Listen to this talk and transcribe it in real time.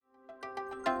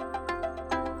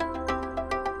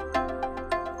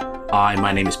Hi,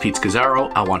 my name is Pete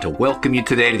Scazzaro. I want to welcome you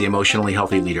today to the Emotionally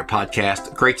Healthy Leader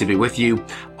podcast. Great to be with you.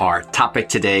 Our topic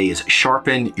today is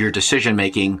Sharpen Your Decision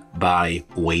Making by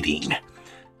Waiting.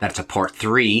 That's a part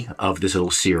 3 of this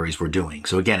little series we're doing.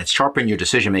 So again, it's Sharpen Your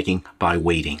Decision Making by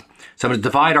Waiting. So I'm going to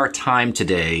divide our time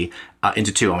today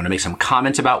into two. I'm going to make some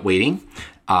comments about waiting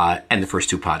and the first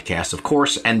 2 podcasts, of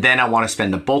course. And then I want to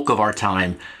spend the bulk of our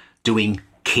time doing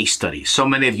case studies. So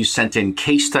many of you sent in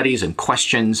case studies and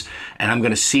questions, and I'm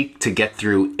going to seek to get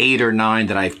through 8 or 9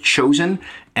 that I've chosen,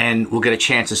 and we'll get a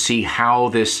chance to see how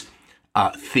this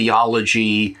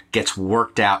theology gets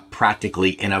worked out practically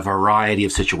in a variety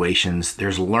of situations.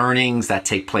 There's learnings that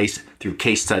take place through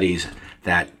case studies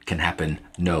that can happen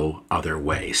no other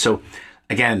way. So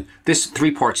again, this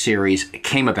 3-part series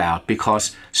came about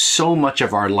because so much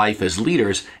of our life as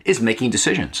leaders is making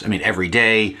decisions. I mean, every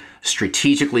day,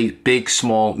 strategically, big,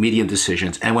 small, medium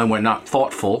decisions. And when we're not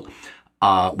thoughtful,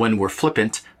 when we're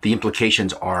flippant, the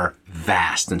implications are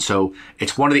vast. And so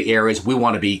it's one of the areas we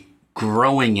want to be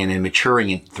growing in and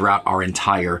maturing in throughout our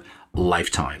entire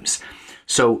lifetimes.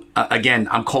 So again,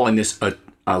 I'm calling this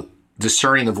a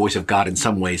discerning the voice of God in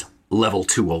some ways, level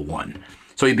 201.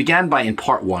 So he began in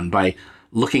part 1 by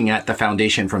looking at the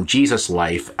foundation from Jesus'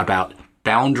 life about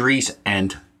boundaries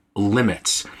and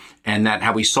limits, and that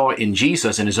how we saw in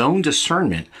Jesus in his own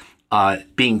discernment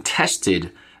being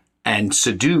tested and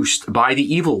seduced by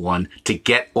the evil one to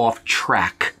get off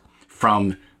track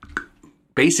from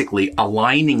basically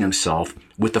aligning himself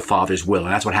with the Father's will.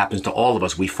 And that's what happens to all of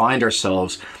us. We find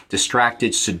ourselves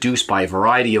distracted, seduced by a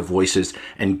variety of voices,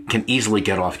 and can easily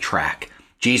get off track.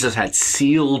 Jesus had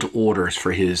sealed orders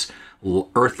for his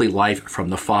earthly life from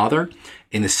the Father.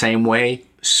 In the same way,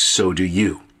 so do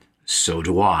you. So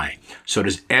do I. So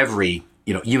does every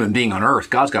human being on earth.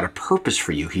 God's got a purpose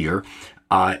for you here.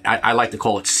 I like to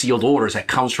call it sealed orders. That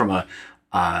comes from a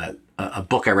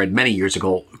book I read many years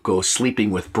ago,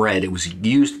 Sleeping with Bread. It was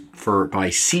used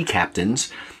by sea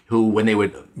captains who, when they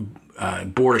would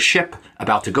board a ship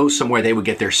about to go somewhere, they would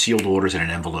get their sealed orders in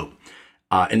an envelope.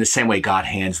 In the same way, God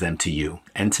hands them to you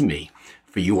and to me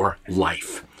for your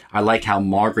life. I like how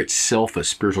Margaret Silfa,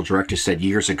 spiritual director, said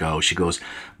years ago. She goes,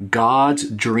 God's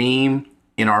dream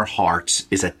in our hearts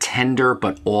is a tender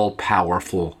but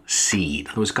all-powerful seed.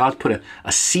 In other words, God's put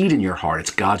a seed in your heart.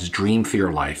 It's God's dream for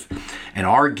your life. And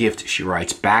our gift, she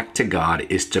writes, back to God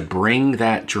is to bring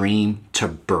that dream to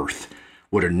birth.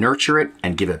 We're to nurture it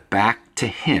and give it back to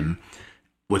him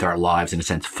with our lives, in a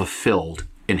sense, fulfilled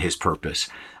in his purpose.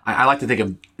 I like to think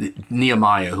of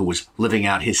Nehemiah, who was living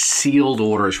out his sealed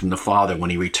orders from the Father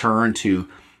when he returned to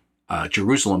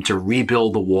Jerusalem to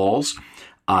rebuild the walls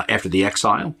after the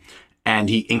exile. And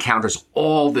he encounters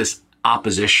all this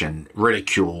opposition,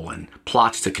 ridicule, and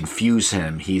plots to confuse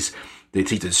him. They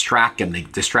distract him.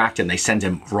 They send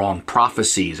him wrong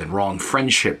prophecies and wrong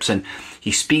friendships. And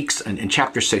he speaks, and in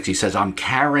chapter 6, he says, I'm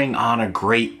carrying on a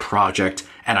great project,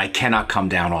 and I cannot come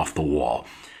down off the wall.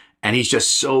 And he's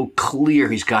just so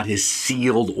clear. He's got his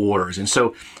sealed orders. And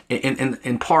so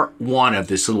in part 1 of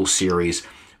this little series,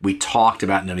 we talked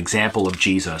about, in an example of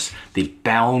Jesus, the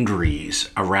boundaries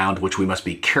around which we must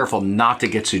be careful not to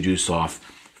get seduced off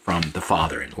from the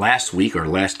Father. And last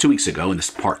 2 weeks ago, in this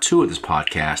part 2 of this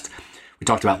podcast, we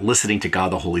talked about listening to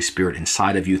God, the Holy Spirit,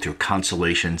 inside of you through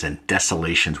consolations and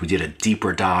desolations. We did a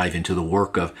deeper dive into the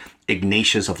work of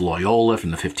Ignatius of Loyola from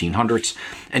the 1500s,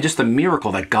 and just the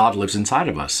miracle that God lives inside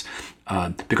of us.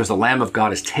 Because the Lamb of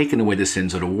God has taken away the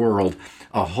sins of the world,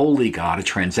 a holy God, a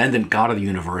transcendent God of the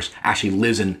universe, actually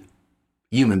lives in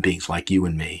human beings like you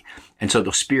and me. And so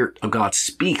the Spirit of God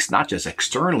speaks not just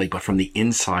externally, but from the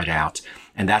inside out.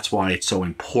 And that's why it's so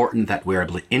important that we're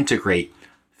able to integrate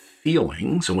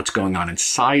feelings and what's going on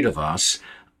inside of us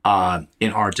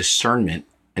in our discernment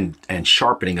and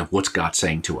sharpening of what's God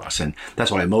saying to us. And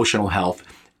that's why emotional health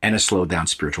and a slowed down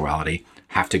spirituality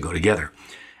have to go together.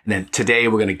 And then today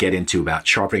we're going to get into about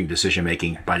sharpening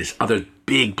decision-making by this other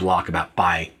big block about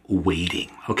by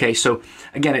waiting. Okay, so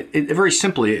again, very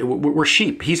simply, we're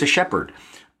sheep. He's a shepherd,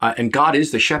 and God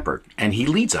is the shepherd, and he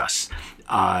leads us.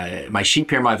 My sheep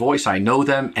hear my voice, I know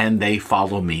them, and they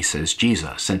follow me, says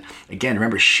Jesus. And again,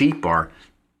 remember, sheep are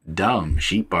dumb.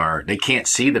 They can't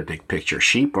see the big picture.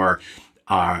 Sheep are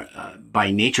by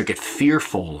nature get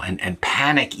fearful and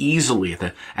panic easily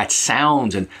at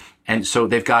sounds, and so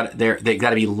they've got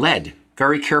to be led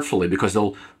very carefully, because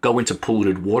they'll go into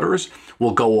polluted waters.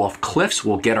 We'll go off cliffs.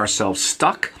 We'll get ourselves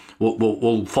stuck.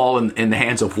 We'll fall in the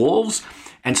hands of wolves.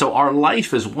 And so our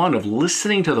life is one of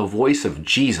listening to the voice of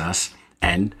Jesus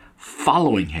and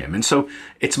following him. And so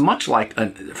it's much like,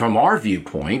 from our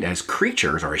viewpoint as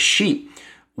creatures or as sheep,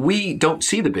 we don't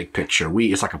see the big picture.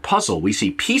 It's like a puzzle. We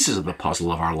see pieces of the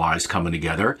puzzle of our lives coming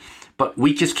together, but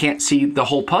we just can't see the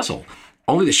whole puzzle.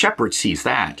 Only the shepherd sees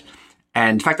that.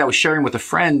 And in fact, I was sharing with a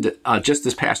friend just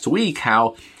this past week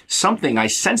how something I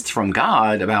sensed from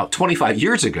God about 25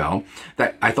 years ago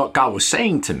that I thought God was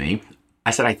saying to me,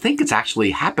 I said, I think it's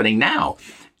actually happening now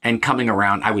and coming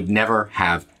around. I would never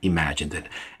have imagined it.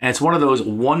 And it's one of those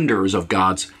wonders of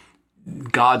God's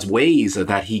ways,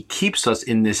 that he keeps us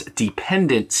in this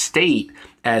dependent state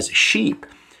as sheep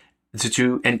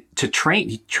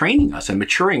training us and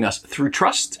maturing us through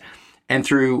trust and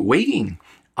through waiting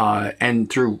and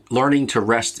through learning to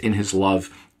rest in his love,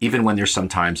 even when there's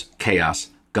sometimes chaos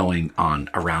going on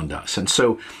around us. And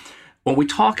so when we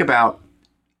talk about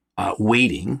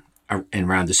waiting and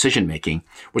around decision making,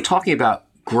 we're talking about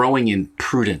growing in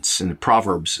prudence. And the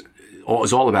Proverbs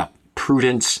is all about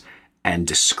prudence and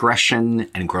discretion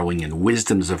and growing in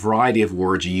wisdom. There's a variety of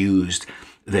words used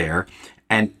there.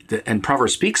 And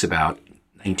Proverbs speaks about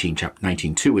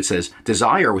 19:2. It says,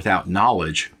 desire without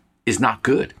knowledge is not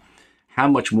good. How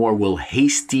much more will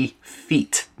hasty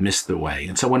feet miss the way?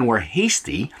 And so when we're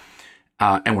hasty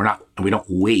and we don't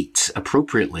wait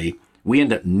appropriately, we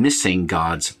end up missing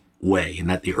God's way. And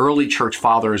that the early church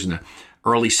fathers in the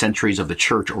early centuries of the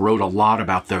church wrote a lot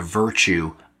about the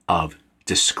virtue of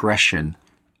discretion,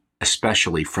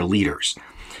 especially for leaders.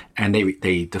 And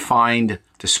they defined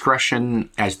discretion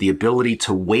as the ability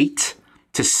to wait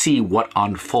to see what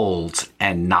unfolds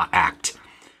and not act.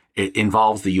 It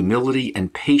involves the humility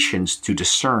and patience to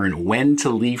discern when to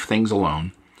leave things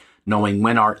alone, knowing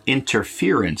when our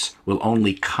interference will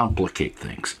only complicate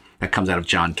things. That comes out of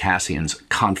John Cassian's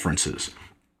Conferences.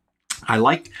 I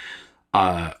like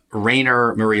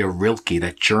Rainer Maria Rilke,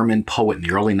 that German poet in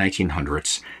the early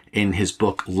 1900s, in his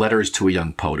book, Letters to a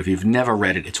Young Poet. If you've never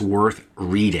read it, it's worth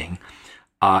reading.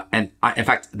 In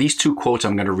fact, these two quotes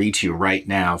I'm going to read to you right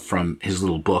now from his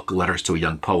little book, Letters to a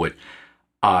Young Poet.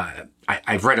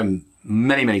 I've read them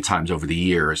many, many times over the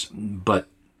years, but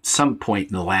some point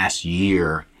in the last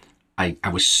year, I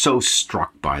was so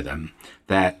struck by them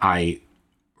that I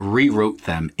rewrote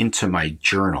them into my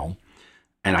journal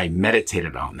and I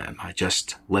meditated on them. I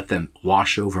just let them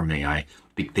wash over me.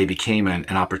 They became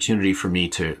an opportunity for me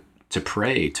to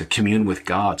pray, to commune with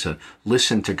God, to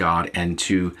listen to God, and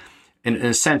to, in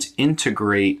a sense,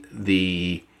 integrate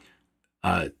the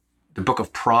book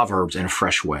of Proverbs in a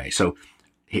fresh way. So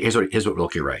here's what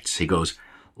Rilke writes. He goes,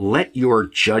 let your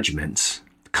judgments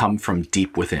come from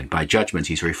deep within. By judgments,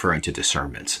 he's referring to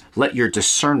discernments. Let your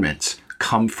discernments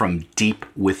come from deep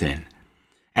within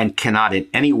and cannot in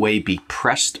any way be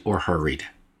pressed or hurried.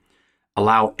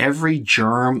 Allow every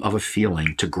germ of a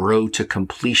feeling to grow to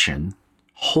completion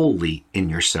wholly in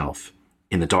yourself,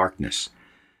 in the darkness,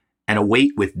 and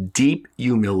await with deep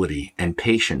humility and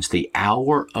patience the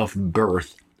hour of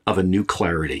birth of a new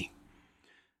clarity.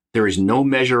 There is no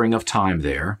measuring of time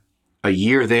there. A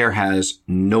year there has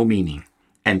no meaning,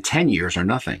 and 10 years are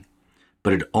nothing,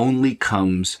 but it only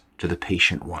comes to the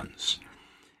patient ones.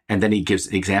 And then he gives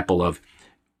the example of,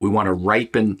 we want to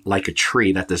ripen like a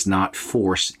tree that does not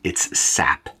force its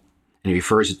sap. And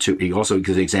he also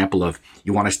gives an example of,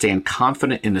 you want to stand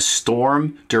confident in the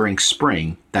storm during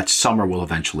spring, that summer will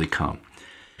eventually come.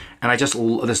 And this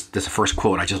is the first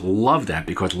quote. I just love that,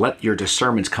 because let your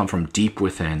discernments come from deep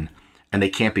within, and they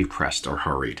can't be pressed or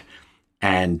hurried.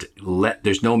 And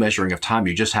there's no measuring of time.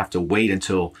 You just have to wait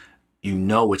until you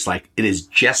know it's like it is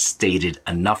gestated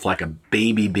enough, like a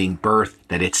baby being birthed,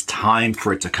 that it's time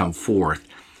for it to come forth.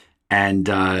 And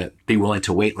be willing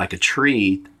to wait like a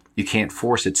tree. You can't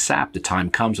force its sap. The time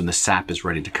comes when the sap is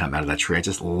ready to come out of that tree. I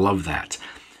just love that.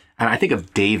 And I think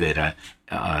of David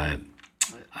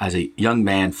as a young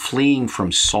man fleeing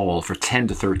from Saul for 10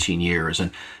 to 13 years.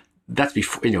 And that's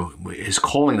before, his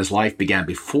calling in his life began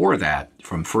before that,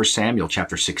 from 1 Samuel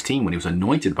chapter 16, when he was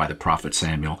anointed by the prophet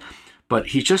Samuel. But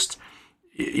he just,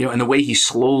 and the way he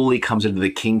slowly comes into the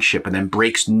kingship and then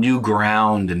breaks new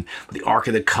ground, and the Ark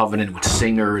of the Covenant with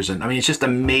singers. And I mean, it's just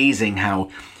amazing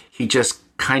how he just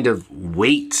kind of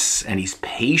waits and he's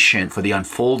patient for the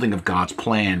unfolding of God's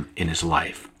plan in his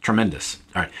life. Tremendous.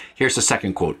 All right, here's the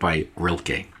second quote by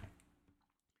Rilke.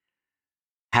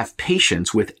 Have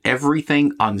patience with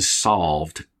everything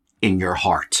unsolved in your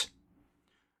heart.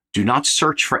 Do not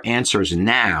search for answers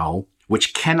now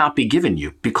which cannot be given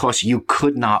you because you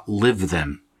could not live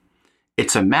them.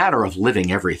 It's a matter of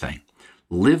living everything.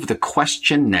 Live the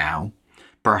question now.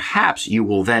 Perhaps you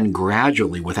will then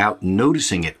gradually, without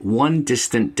noticing it, one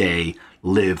distant day,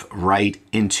 live right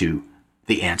into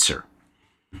the answer.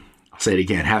 say it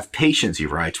again. Have patience, he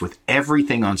writes, with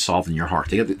everything unsolved in your heart.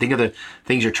 Think of the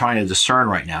things you're trying to discern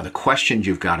right now, the questions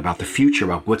you've got about the future,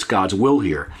 about what's God's will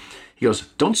here. He goes,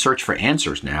 don't search for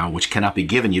answers now, which cannot be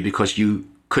given you because you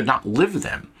could not live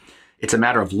them. It's a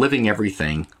matter of living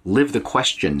everything. Live the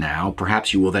question now.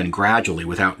 Perhaps you will then gradually,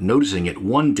 without noticing it,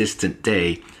 one distant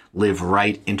day, live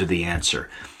right into the answer.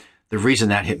 The reason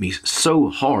that hit me so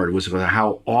hard was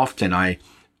how often I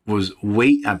was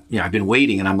I've been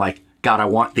waiting, and I'm like, God, I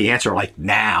want the answer like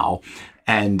now.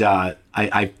 And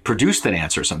I produced an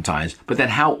answer sometimes, but then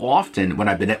how often when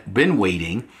I've been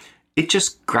waiting, it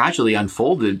just gradually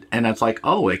unfolded, and it's like,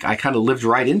 I kind of lived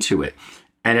right into it.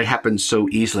 And it happened so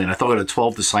easily. And I thought of the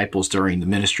 12 disciples during the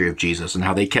ministry of Jesus and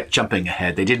how they kept jumping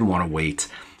ahead. They didn't want to wait.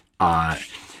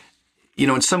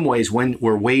 In some ways, when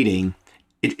we're waiting,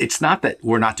 it's not that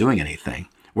we're not doing anything.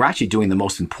 We're actually doing the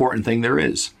most important thing there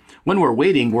is. When we're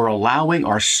waiting, we're allowing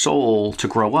our soul to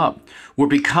grow up. We're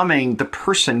becoming the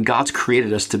person God's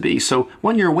created us to be. So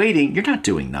when you're waiting, you're not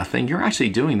doing nothing. You're actually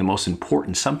doing the most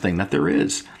important something that there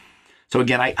is. So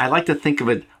again, I like to think of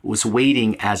it as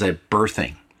waiting as a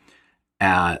birthing,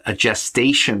 a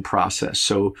gestation process,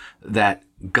 so that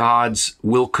God's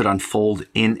will could unfold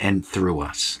in and through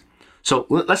us. So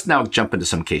let's now jump into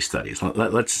some case studies.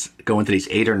 Let's go into these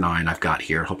 8 or 9 I've got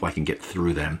here. Hope I can get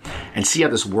through them and see how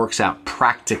this works out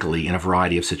practically in a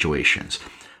variety of situations.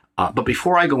 But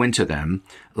before I go into them,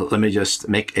 let me just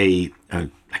make a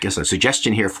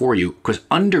suggestion here for you, because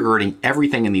undergirding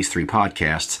everything in these 3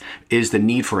 podcasts is the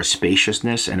need for a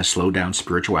spaciousness and a slow down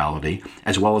spirituality,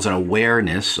 as well as an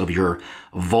awareness of your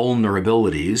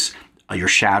vulnerabilities, your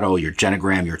shadow, your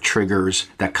genogram, your triggers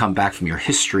that come back from your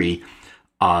history,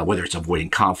 whether it's avoiding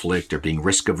conflict or being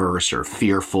risk averse or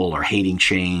fearful or hating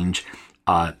change,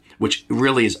 which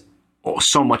really is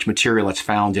so much material that's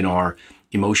found in our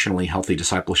Emotionally Healthy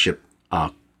Discipleship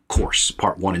course,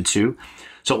 part 1 and 2.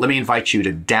 So let me invite you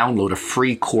to download a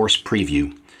free course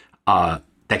preview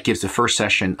that gives the first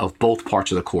session of both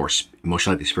parts of the course,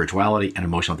 Emotional Healthy Spirituality and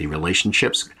Emotional Healthy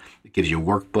Relationships. It gives you a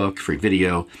workbook, free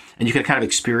video, and you can kind of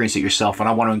experience it yourself. And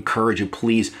I want to encourage you,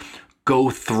 please go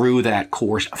through that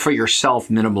course for yourself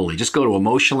minimally. Just go to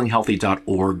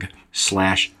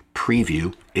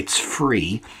emotionallyhealthy.org/preview. It's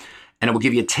free, and it will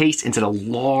give you a taste into the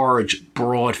large,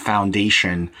 broad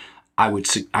foundation I would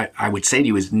say to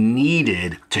you is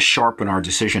needed to sharpen our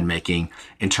decision making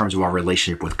in terms of our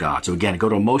relationship with God. So again, go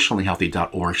to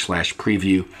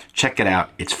emotionallyhealthy.org/preview. Check it out.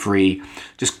 It's free.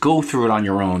 Just go through it on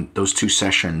your own, those 2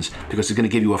 sessions, because it's going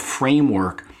to give you a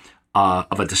framework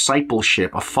of a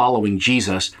discipleship, of following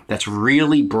Jesus that's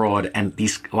really broad. And a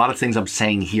lot of things I'm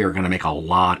saying here are going to make a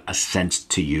lot of sense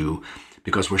to you,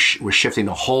 because we're shifting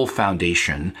the whole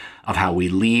foundation of how we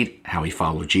lead, how we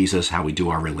follow Jesus, how we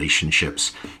do our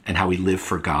relationships, and how we live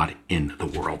for God in the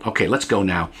world. Okay, let's go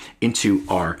now into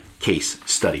our case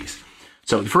studies.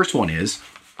 So the first one is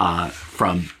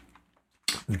from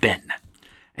Ben.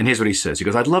 And here's what he says. He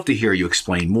goes, I'd love to hear you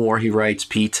explain more, he writes,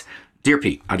 Pete. Dear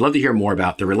Pete, I'd love to hear more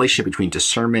about the relationship between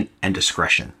discernment and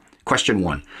discretion. Question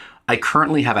 1, I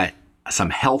currently have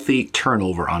some healthy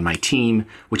turnover on my team,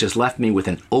 which has left me with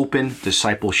an open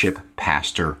discipleship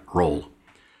pastor role.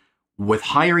 With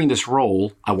hiring this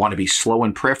role, I want to be slow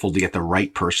and prayerful to get the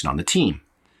right person on the team.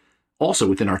 Also,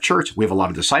 within our church, we have a lot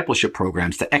of discipleship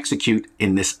programs to execute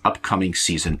in this upcoming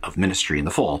season of ministry in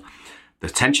the fall. The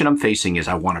tension I'm facing is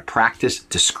I want to practice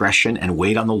discretion and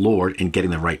wait on the Lord in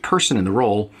getting the right person in the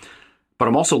role, but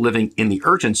I'm also living in the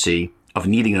urgency of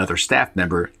needing another staff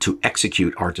member to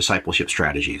execute our discipleship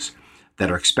strategies that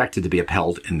are expected to be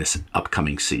upheld in this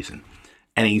upcoming season.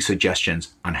 Any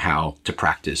suggestions on how to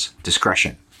practice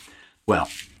discretion? Well,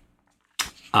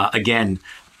 again,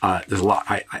 there's a lot.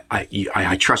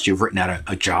 I trust you've written out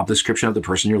a job description of the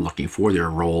person you're looking for, their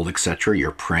role, etc.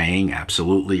 You're praying,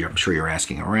 absolutely. I'm sure you're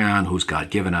asking around, who's God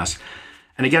given us?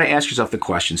 And again, ask yourself the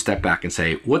question, step back and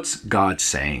say, what's God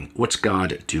saying? What's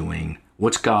God doing?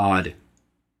 What's God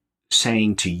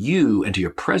saying to you and to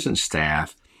your present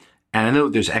staff? And I know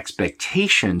there's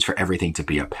expectations for everything to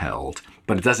be upheld,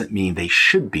 but it doesn't mean they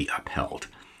should be upheld.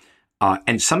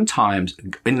 And sometimes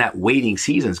in that waiting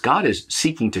seasons, God is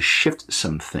seeking to shift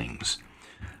some things.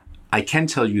 I can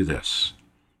tell you this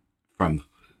from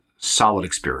solid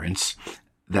experience,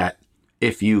 that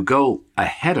if you go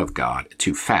ahead of God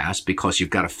too fast because you've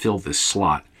got to fill this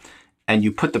slot, and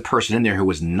you put the person in there who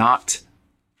is not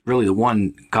really the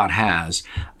one God has,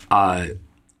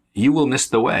 you will miss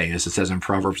the way, as it says in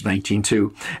Proverbs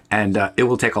 19:2, and it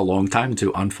will take a long time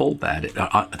to unfold that,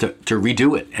 to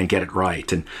redo it and get it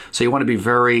right. And so you want to be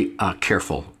very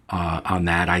careful on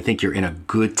that. I think you're in a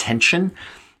good tension.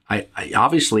 I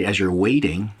obviously, as you're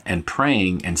waiting and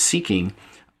praying and seeking,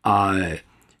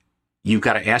 you've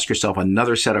got to ask yourself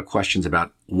another set of questions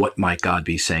about what might God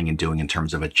be saying and doing in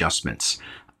terms of adjustments,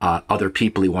 other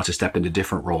people he wants to step into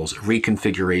different roles,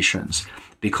 reconfigurations,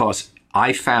 because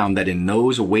I found that in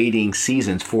those waiting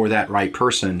seasons for that right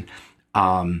person,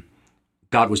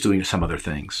 God was doing some other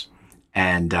things.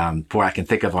 And boy, I can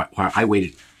think of I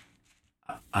waited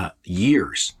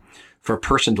years for a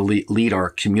person to lead our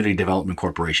community development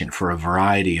corporation for a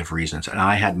variety of reasons. And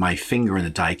I had my finger in the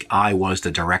dike. I was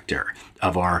the director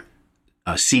of our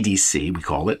CDC, we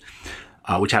call it,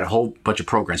 which had a whole bunch of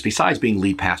programs besides being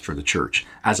lead pastor of the church.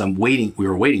 As we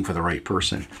were waiting for the right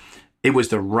person. It was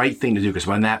the right thing to do, because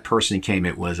when that person came,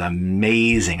 it was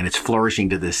amazing, and it's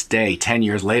flourishing to this day, 10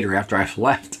 years later after I've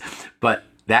left. But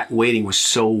that waiting was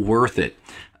so worth it.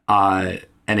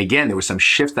 And again, there was some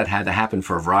shift that had to happen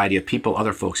for a variety of people.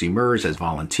 Other folks emerged as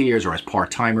volunteers or as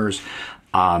part-timers.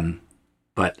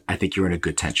 But I think you're in a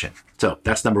good tension. So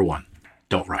that's number one.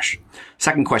 Don't rush.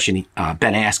 Second question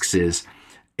Ben asks is,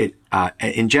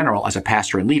 in general, as a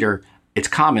pastor and leader, it's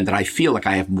common that I feel like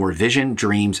I have more vision,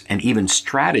 dreams, and even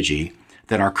strategy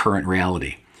than our current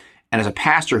reality. And as a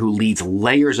pastor who leads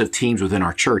layers of teams within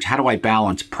our church, how do I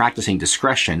balance practicing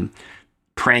discretion,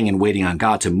 praying and waiting on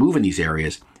God to move in these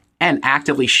areas, and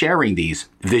actively sharing these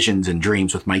visions and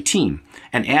dreams with my team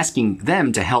and asking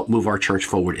them to help move our church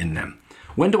forward in them?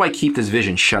 When do I keep this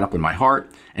vision shut up in my heart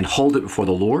and hold it before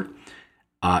the Lord?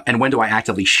 And when do I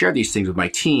actively share these things with my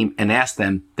team and ask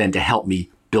them then to help me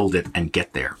build it and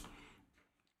get there?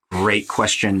 Great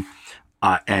question.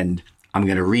 And I'm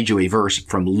going to read you a verse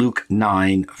from Luke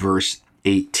 9, verse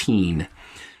 18.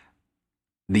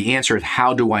 The answer is,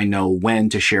 how do I know when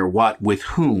to share what with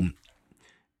whom?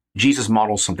 Jesus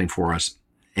models something for us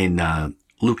in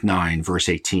Luke 9, verse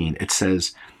 18. It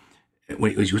says,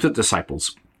 when he was with the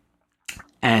disciples,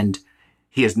 and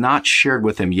he has not shared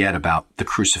with them yet about the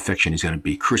crucifixion. He's going to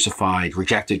be crucified,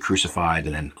 rejected, crucified,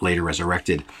 and then later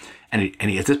resurrected. And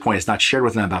he, at this point, has not shared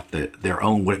with them about their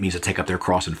own, what it means to take up their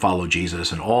cross and follow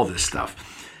Jesus and all this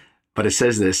stuff. But it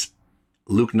says this,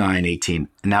 Luke 9:18.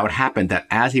 Now it happened that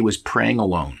as he was praying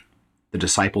alone, the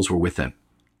disciples were with him.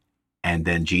 And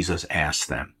then Jesus asked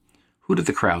them, who did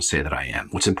the crowd say that I am?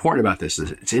 What's important about this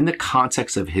is it's in the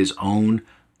context of his own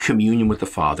communion with the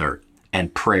Father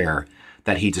and prayer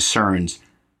that he discerns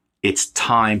it's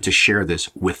time to share this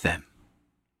with them.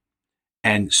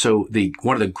 And so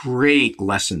one of the great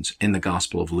lessons in the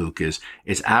Gospel of Luke is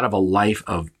it's out of a life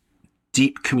of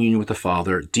deep communion with the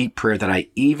Father, deep prayer, that I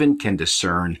even can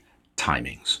discern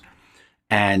timings.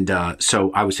 And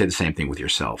so I would say the same thing with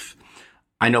yourself.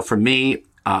 I know for me,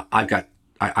 I have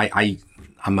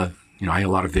a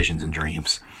lot of visions and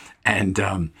dreams, and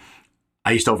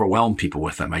I used to overwhelm people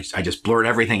with them. I just blurt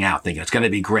everything out, thinking it's going to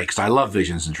be great, because I love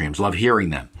visions and dreams, love hearing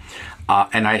them.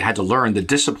 And I had to learn the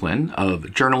discipline of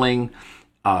journaling,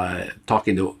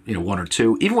 talking to one or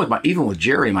two. Even with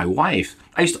Jerry, my wife,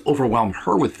 I used to overwhelm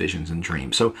her with visions and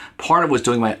dreams. So part of it was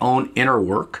doing my own inner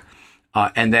work,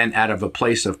 and then out of a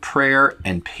place of prayer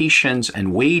and patience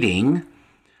and waiting,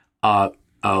 of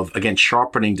again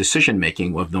sharpening decision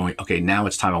making, of knowing, okay, now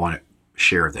it's time, I want to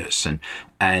share this,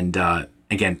 and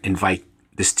again invite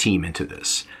this team into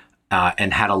this.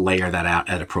 And how to layer that out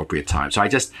at appropriate time. So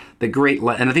and I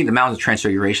think the Mount of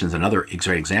Transfiguration is another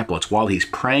great example. It's while he's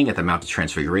praying at the Mount of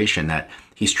Transfiguration that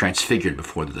he's transfigured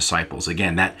before the disciples.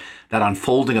 Again, that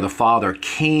unfolding of the Father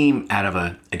came out of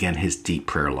his deep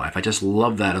prayer life. I just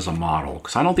love that as a model,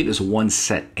 because I don't think there's one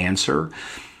set answer.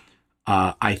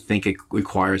 I think it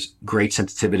requires great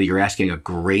sensitivity. You're asking a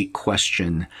great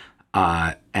question,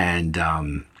 and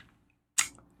the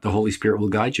Holy Spirit will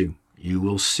guide you. You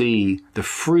will see the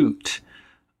fruit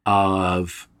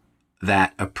of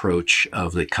that approach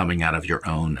of the coming out of your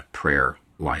own prayer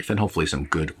life, and hopefully some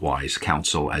good, wise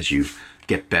counsel as you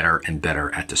get better and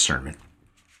better at discernment.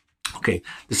 Okay,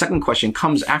 the second question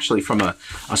comes actually from a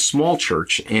small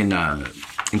church in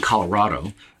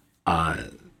Colorado,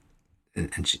 and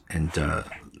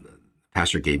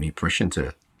pastor gave me permission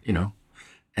to,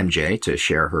 MJ, to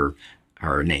share her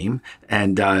name.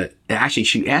 And actually,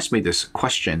 she asked me this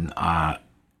question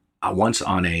once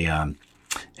on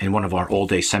in one of our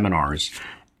all-day seminars,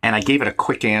 and I gave it a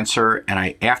quick answer.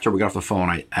 And after we got off the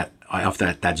phone, off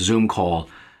that Zoom call,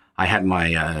 I had my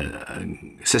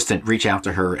assistant reach out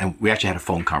to her, and we actually had a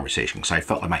phone conversation, because I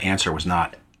felt like my answer was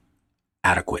not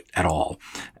adequate at all.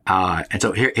 And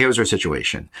so here was her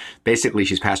situation. Basically,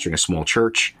 she's pastoring a small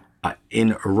church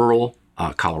in rural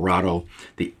Colorado.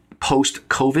 The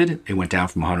post-COVID, it went down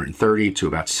from 130 to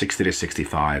about 60 to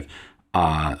 65,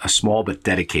 a small but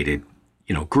dedicated,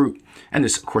 group. And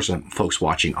there's, of course, some folks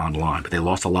watching online, but they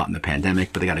lost a lot in the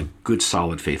pandemic, but they got a good,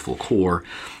 solid, faithful core.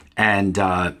 And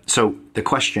so the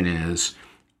question is,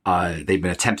 they've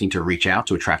been attempting to reach out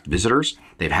to attract visitors.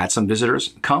 They've had some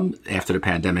visitors come after the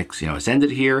pandemic, has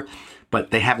ended here,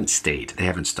 but they haven't stayed. They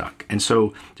haven't stuck. And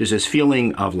so there's this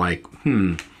feeling of like,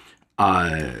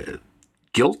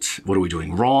 guilt. What are we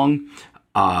doing wrong?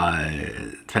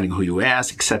 Depending on who you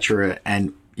ask, etc.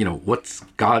 And, what's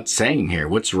God saying here?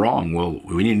 What's wrong? Well,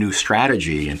 we need a new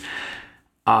strategy.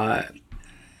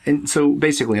 And so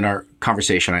basically in our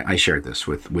conversation, I shared this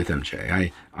with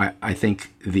MJ. I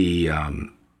think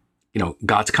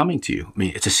God's coming to you. I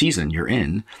mean, it's a season you're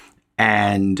in,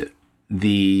 and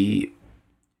you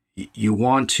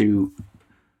want to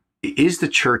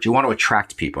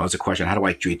attract people? That's a question. How do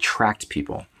I attract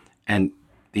people? And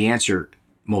the answer,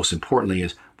 most importantly,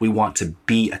 is we want to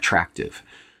be attractive.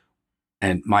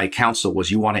 And my counsel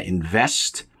was, you want to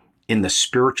invest in the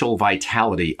spiritual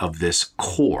vitality of this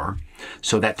core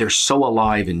so that they're so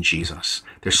alive in Jesus.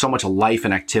 There's so much life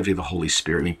and activity of the Holy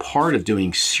Spirit. I mean, part of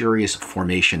doing serious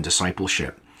formation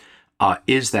discipleship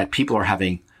is that people are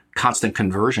having constant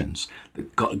conversions.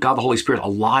 God, the Holy Spirit,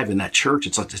 alive in that church.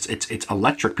 It's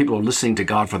electric. People are listening to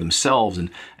God for themselves, and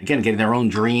again, getting their own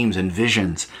dreams and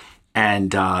visions.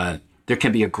 And there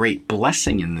can be a great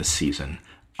blessing in this season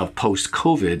of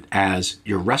post-COVID as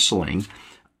you're wrestling.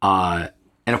 And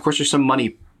of course, there's some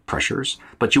money pressures,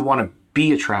 but you want to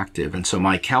be attractive. And so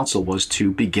my counsel was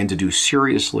to begin to do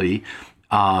seriously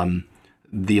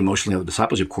the emotionally healthy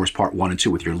discipleship course, part 1 and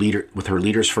 2, with her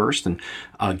leaders first, and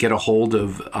get a hold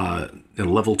of the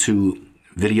level 2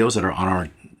 videos that are on our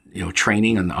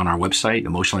training on our website,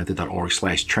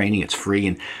 emotionallyhealthy.org/training. It's free,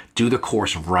 and do the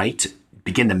course right.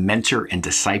 Begin to mentor and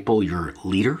disciple your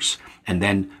leaders, and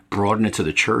then broaden it to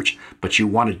the church. But you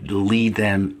want to lead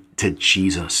them to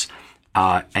Jesus,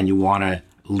 and you want to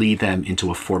lead them into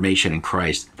a formation in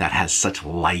Christ that has such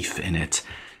life in it,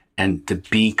 and to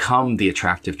become the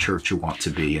attractive church you want to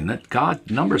be. And that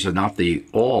God, numbers are not the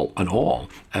all at all.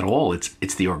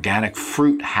 It's the organic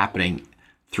fruit happening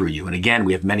through you. And again,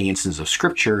 we have many instances of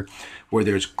scripture where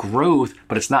there's growth,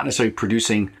 but it's not necessarily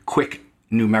producing quick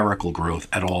numerical growth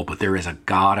at all, but there is a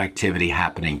God activity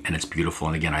happening, and it's beautiful.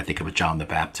 And again, I think of John the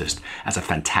Baptist as a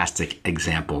fantastic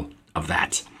example of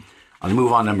that. I'll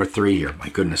move on, number 3 here. My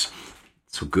goodness,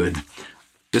 so good.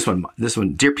 This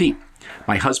one, Dear Pete,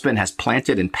 my husband has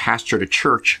planted and pastored a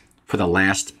church for the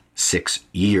last 6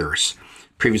 years.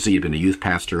 Previously, he'd been a youth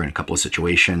pastor in a couple of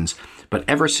situations, but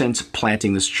ever since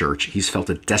planting this church, he's felt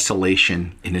a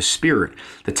desolation in his spirit,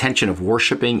 the tension of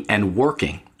worshiping and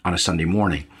working on a Sunday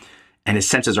morning. And his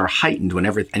senses are heightened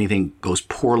whenever anything goes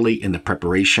poorly in the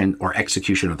preparation or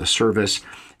execution of the service.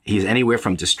 He is anywhere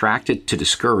from distracted to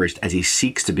discouraged as he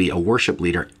seeks to be a worship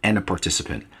leader and a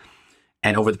participant.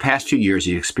 And over the past few years,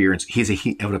 he's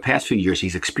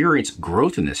experienced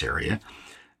growth in this area,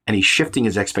 and he's shifting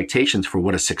his expectations for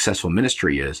what a successful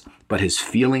ministry is, but his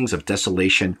feelings of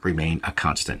desolation remain a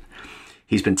constant.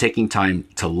 He's been taking time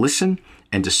to listen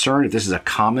and discern if this is a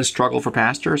common struggle for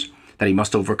pastors that he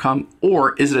must overcome,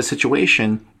 or is it a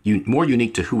situation more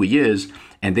unique to who he is,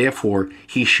 and therefore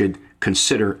he should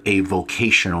consider a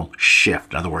vocational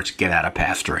shift. In other words, get out of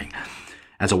pastoring.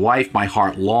 As a wife, my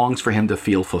heart longs for him to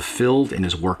feel fulfilled in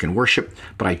his work and worship,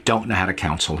 but I don't know how to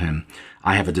counsel him.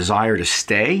 I have a desire to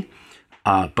stay,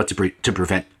 but to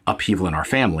prevent upheaval in our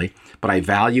family, but I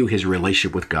value his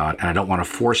relationship with God, and I don't want to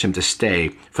force him to stay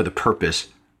for the purpose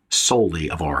solely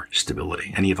of our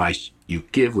stability. Any advice you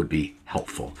give would be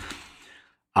helpful.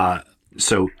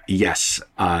 So yes,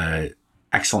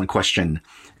 excellent question.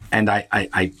 And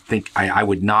I think I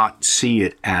would not see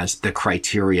it as the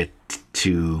criteria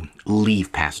to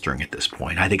leave pastoring at this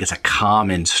point. I think it's a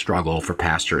common struggle for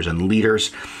pastors and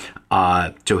leaders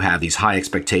to have these high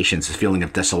expectations, this feeling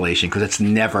of desolation, because it's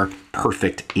never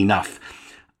perfect enough.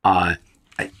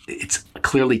 It's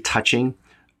clearly touching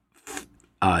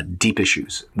deep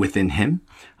issues within him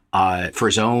for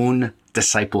his own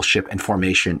discipleship and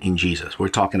formation in Jesus. We're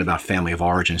talking about family of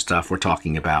origin stuff. We're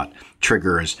talking about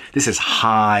triggers. This is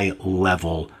high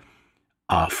level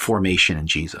formation in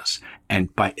Jesus. And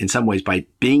in some ways, by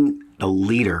being the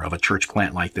leader of a church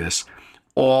plant like this,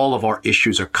 all of our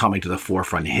issues are coming to the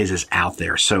forefront. His is out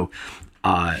there. So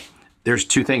there's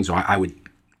 2 things. I would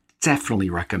definitely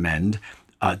recommend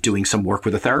doing some work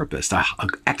with a therapist, an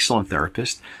excellent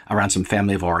therapist, around some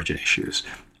family of origin issues.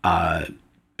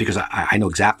 Because I know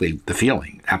exactly the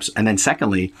feeling. And then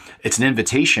secondly, it's an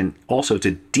invitation also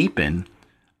to deepen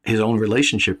his own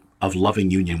relationship of loving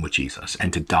union with Jesus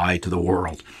and to die to the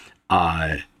world,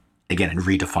 again, in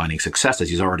redefining success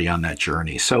as he's already on that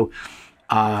journey. So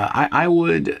I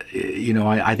would,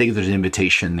 I think there's an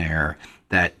invitation there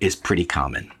that is pretty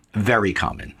common, very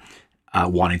common.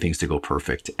 wanting things to go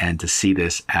perfect, and to see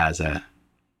this as a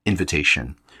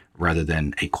invitation rather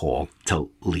than a call to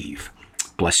leave.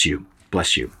 Bless you.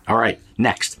 Bless you. All right.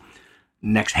 Next.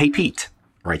 Hey, Pete,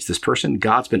 writes this person.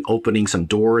 God's been opening some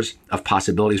doors of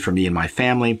possibilities for me and my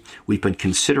family. We've been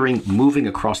considering moving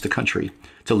across the country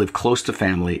to live close to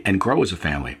family and grow as a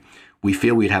family. We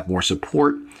feel we'd have more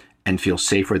support and feel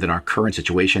safer than our current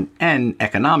situation. And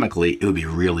economically, it would be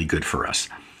really good for us.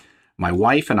 My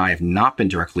wife and I have not been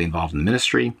directly involved in the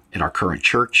ministry in our current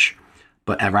church,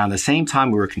 but around the same time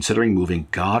we were considering moving,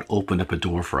 God opened up a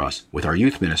door for us with our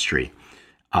youth ministry,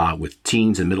 with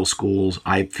teens and middle schools.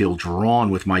 I feel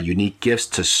drawn with my unique gifts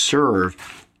to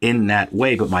serve in that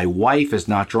way, but my wife is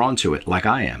not drawn to it like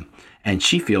I am. And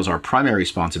she feels our primary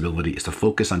responsibility is to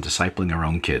focus on discipling our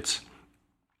own kids.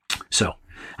 So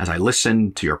as I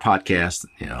listen to your podcast,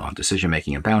 on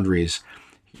decision-making and boundaries,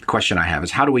 the question I have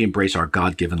is, how do we embrace our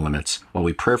God-given limits while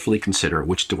we prayerfully consider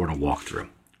which door to walk through?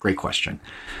 Great question.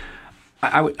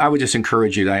 I would just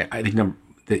encourage you that I think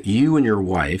that you and your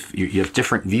wife, you have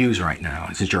different views right now.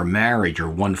 Since you're married, you're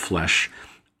one flesh.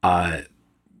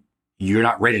 You're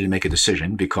not ready to make a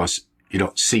decision because you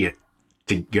don't see it.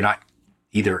 You're not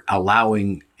either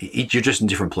allowing. You're just in a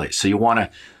different place. So you want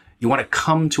to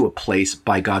come to a place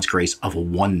by God's grace of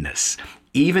oneness.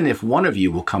 Even if one of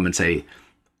you will come and say,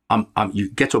 you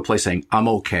get to a place saying, I'm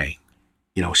okay,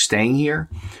 staying here.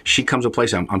 She comes to a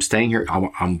place, I'm staying here.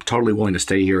 I'm totally willing to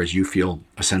stay here as you feel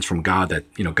a sense from God that,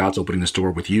 God's opening this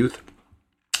door with youth,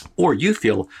 or you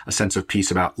feel a sense of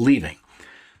peace about leaving.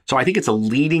 So I think it's a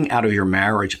leading out of your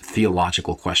marriage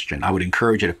theological question. I would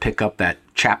encourage you to pick up that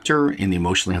chapter in the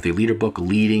Emotionally Healthy Leader book,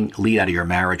 Lead Out of Your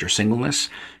Marriage or Singleness.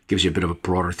 Gives you a bit of a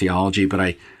broader theology,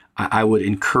 but I would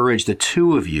encourage the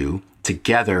two of you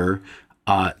together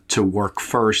to work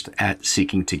first at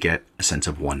seeking to get a sense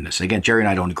of oneness. Again, Jerry and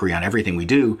I don't agree on everything we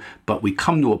do, but we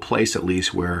come to a place at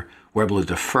least where we're able to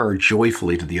defer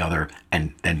joyfully to the other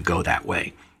and then go that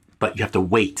way. But you have to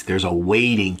wait. There's a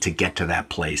waiting to get to that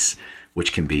place,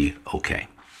 which can be okay.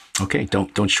 Okay,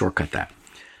 don't shortcut that.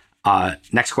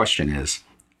 Next question is,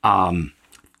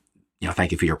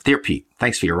 thank you for your, dear Pete,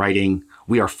 thanks for your writing.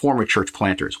 We are former church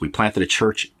planters. We planted a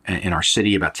church in our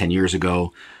city about 10 years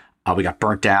ago. We got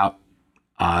burnt out,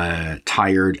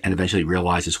 tired, and eventually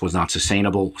realized this was not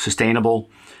sustainable.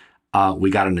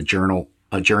 We got on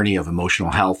a journey of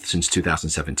emotional health since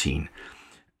 2017.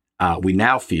 We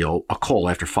now feel a call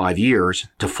after 5 years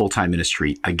to full-time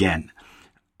ministry again.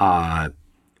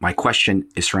 My question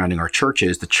is surrounding our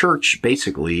churches. The church,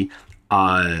 basically,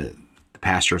 the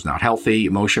pastor is not healthy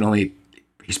emotionally.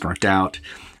 He's burnt out,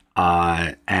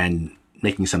 and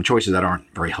making some choices that aren't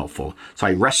very helpful. So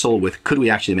I wrestle with, could we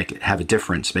actually make a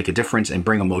difference and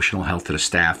bring emotional health to the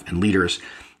staff and leaders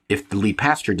if the lead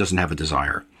pastor doesn't have a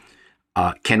desire?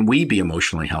 Can we be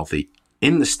emotionally healthy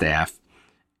in the staff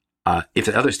if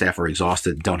the other staff are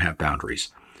exhausted and don't have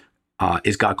boundaries?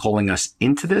 Is God calling us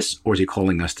into this, or is he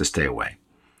calling us to stay away?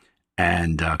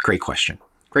 And great question.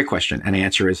 And the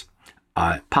answer is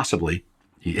possibly.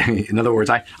 In other words,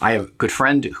 I have a good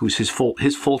friend who's his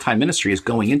full-time ministry is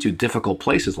going into difficult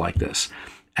places like this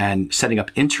and setting up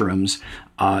interims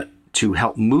to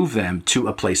help move them to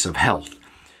a place of health.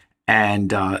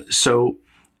 And so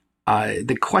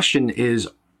the question is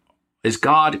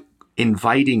God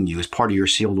inviting you as part of your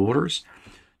sealed orders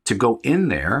to go in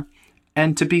there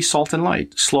and to be salt and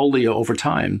light, slowly over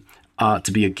time,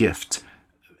 to be a gift?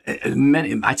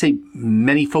 I'd say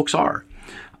many folks are.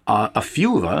 A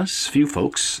few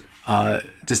folks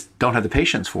just don't have the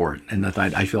patience for it. And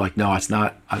I feel like, no,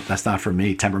 that's not for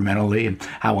me temperamentally and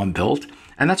how I'm built.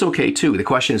 And that's okay too. The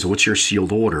question is, what's your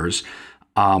sealed orders?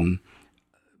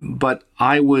 But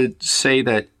I would say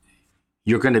that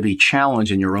you're going to be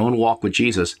challenged in your own walk with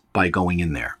Jesus by going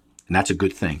in there. And that's a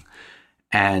good thing.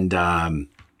 And,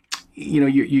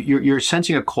 you're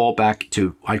sensing a call back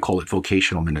to, I call it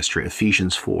vocational ministry,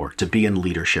 Ephesians 4, to be in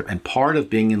leadership. And part of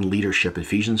being in leadership,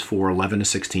 Ephesians 4, 11 to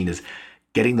 16, is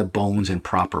getting the bones in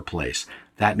proper place.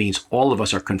 That means all of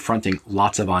us are confronting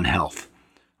lots of unhealth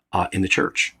in the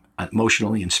church,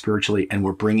 emotionally and spiritually, and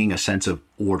we're bringing a sense of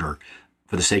order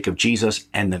for the sake of Jesus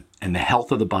and the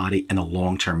health of the body and the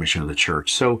long-term mission of the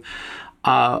church. So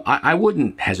I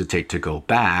wouldn't hesitate to go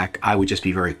back. I would just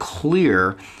be very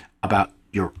clear about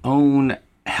your own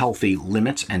healthy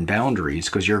limits and boundaries,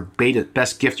 because your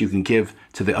best gift you can give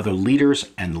to the other leaders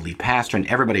and the lead pastor and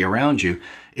everybody around you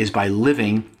is by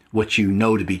living what you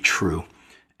know to be true.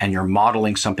 And you're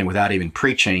modeling something without even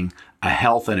preaching, a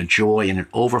health and a joy and an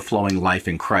overflowing life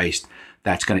in Christ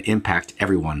that's going to impact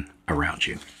everyone around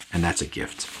you. And that's a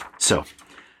gift. So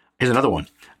here's another one.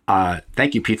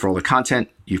 Thank you, Pete, for all the content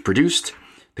you've produced.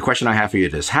 The question I have for you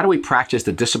is, how do we practice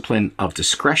the discipline of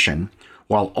discretion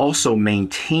while also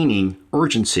maintaining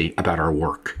urgency about our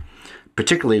work,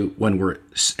 particularly when we're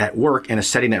at work in a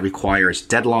setting that requires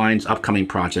deadlines, upcoming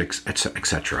projects,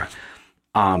 etc.?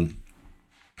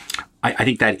 I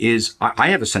think that is, I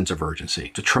have a sense of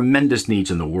urgency. The tremendous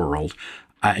needs in the world,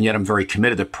 and yet I'm very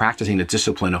committed to practicing the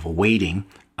discipline of waiting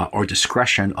or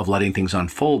discretion of letting things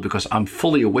unfold, because I'm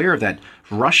fully aware that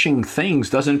rushing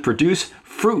things doesn't produce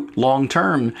fruit long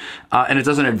term, and it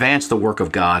doesn't advance the work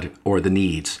of God or the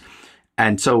needs.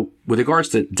 And so with regards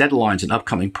to deadlines and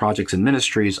upcoming projects and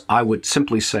ministries, I would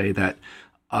simply say that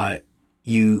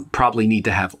you probably need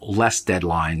to have less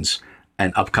deadlines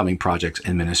and upcoming projects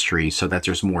and ministries so that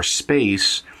there's more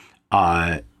space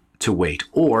to wait.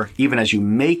 Or even as you're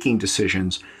making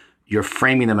decisions, you're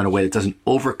framing them in a way that doesn't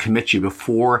overcommit you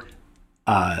before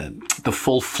the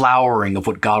full flowering of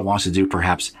what God wants to do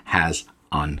perhaps has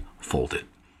unfolded.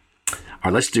 All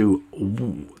right, let's do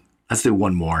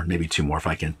one more, maybe two more if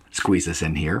I can squeeze this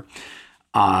in here.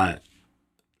 I'm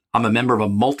a member of a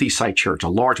multi-site church, a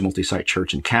large multi-site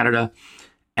church in Canada,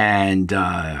 and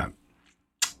I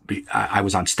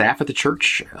was on staff at the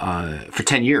church for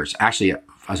 10 years. Actually, I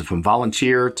was from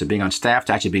volunteer to being on staff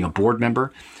to actually being a board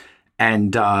member.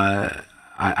 And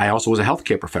I also was a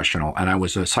healthcare professional, and I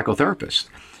was a psychotherapist.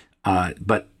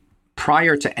 But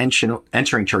prior to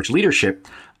entering church leadership,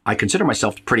 I consider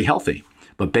myself pretty healthy.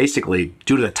 But basically,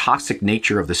 due to the toxic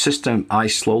nature of the system, I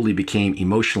slowly became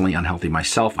emotionally unhealthy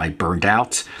myself. I burned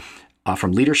out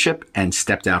from leadership and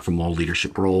stepped out from all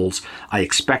leadership roles. I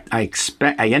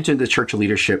entered the church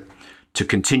leadership to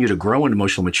continue to grow in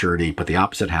emotional maturity, but the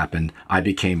opposite happened. I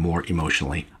became more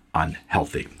emotionally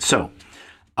unhealthy. So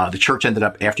the church ended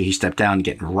up, after he stepped down,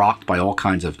 getting rocked by all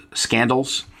kinds of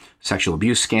scandals, sexual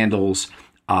abuse scandals,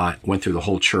 went through the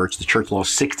whole church. The church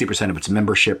lost 60% of its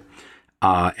membership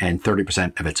and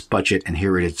 30% of its budget. And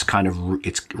here it is,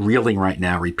 it's reeling right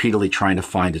now, repeatedly trying to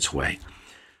find its way.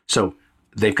 So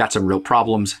they've got some real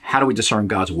problems. How do we discern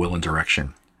God's will and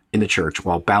direction in the church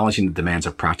while balancing the demands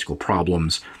of practical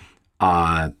problems?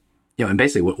 And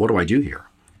basically, what do I do here?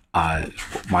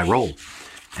 My role.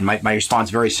 And my response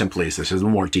very simply is this. There's a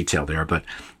little more detail there, but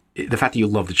the fact that you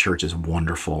love the church is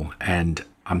wonderful, and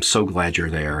I'm so glad you're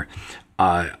there.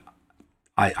 I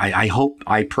hope,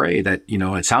 I pray that,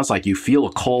 it sounds like you feel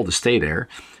a call to stay there,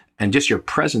 and just your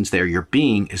presence there, your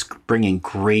being, is bringing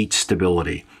great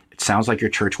stability. It sounds like your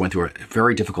church went through a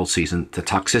very difficult season. The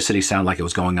toxicity sounded like it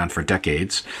was going on for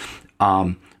decades.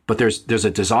 But there's a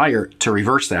desire to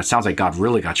reverse that. It sounds like God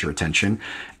really got your attention.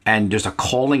 And there's a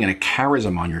calling and a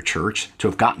charism on your church to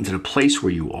have gotten to the place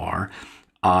where you are.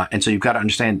 And so you've got to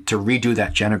understand, to redo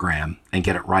that genogram and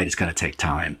get it right, it's going to take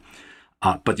time.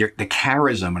 But the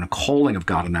charism and a calling of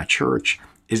God in that church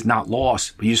is not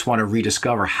lost. But you just want to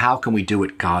rediscover, how can we do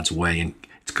it God's way? And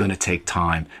it's going to take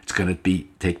time. It's going to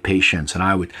take patience. And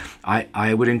I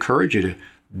would encourage you to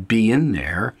be in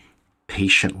there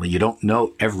patiently. You don't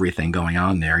know everything going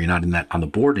on there. You're not on the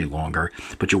board any longer,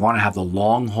 but you want to have the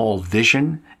long haul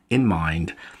vision in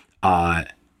mind,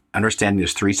 understanding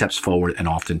there's 3 steps forward and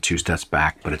often 2 steps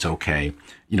back, but it's okay.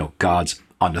 God's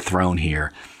on the throne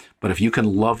here. But if you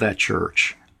can love that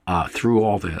church through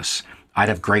all this, I'd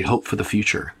have great hope for the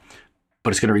future.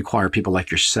 But it's going to require people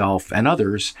like yourself and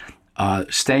others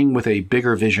staying with a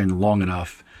bigger vision long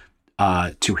enough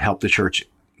to help the church,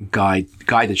 guide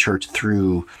the church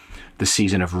through the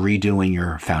season of redoing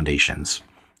your foundations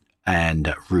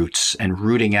and roots, and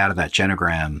rooting out of that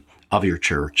genogram of your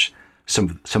church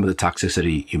some of the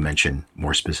toxicity you mentioned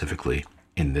more specifically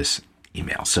in this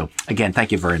email. So again,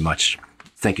 thank you very much.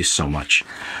 Thank you so much.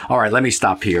 All right, let me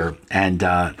stop here. And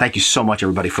thank you so much,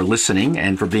 everybody, for listening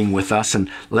and for being with us. And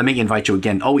let me invite you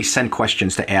again, always send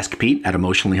questions to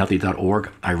askpete@emotionallyhealthy.org.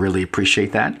 I really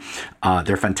appreciate that.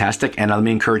 They're fantastic. And let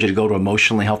me encourage you to go to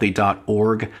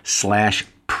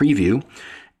emotionallyhealthy.org/preview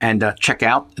and check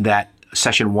out that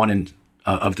session 1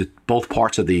 of both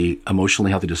parts of the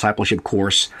Emotionally Healthy Discipleship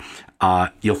course.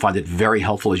 You'll find it very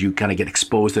helpful as you kind of get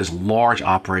exposed to this large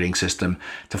operating system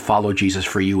to follow Jesus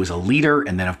for you as a leader,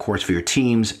 and then, of course, for your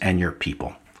teams and your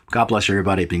people. God bless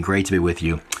everybody. It's been great to be with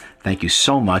you. Thank you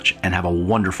so much, and have a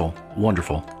wonderful,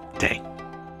 wonderful day.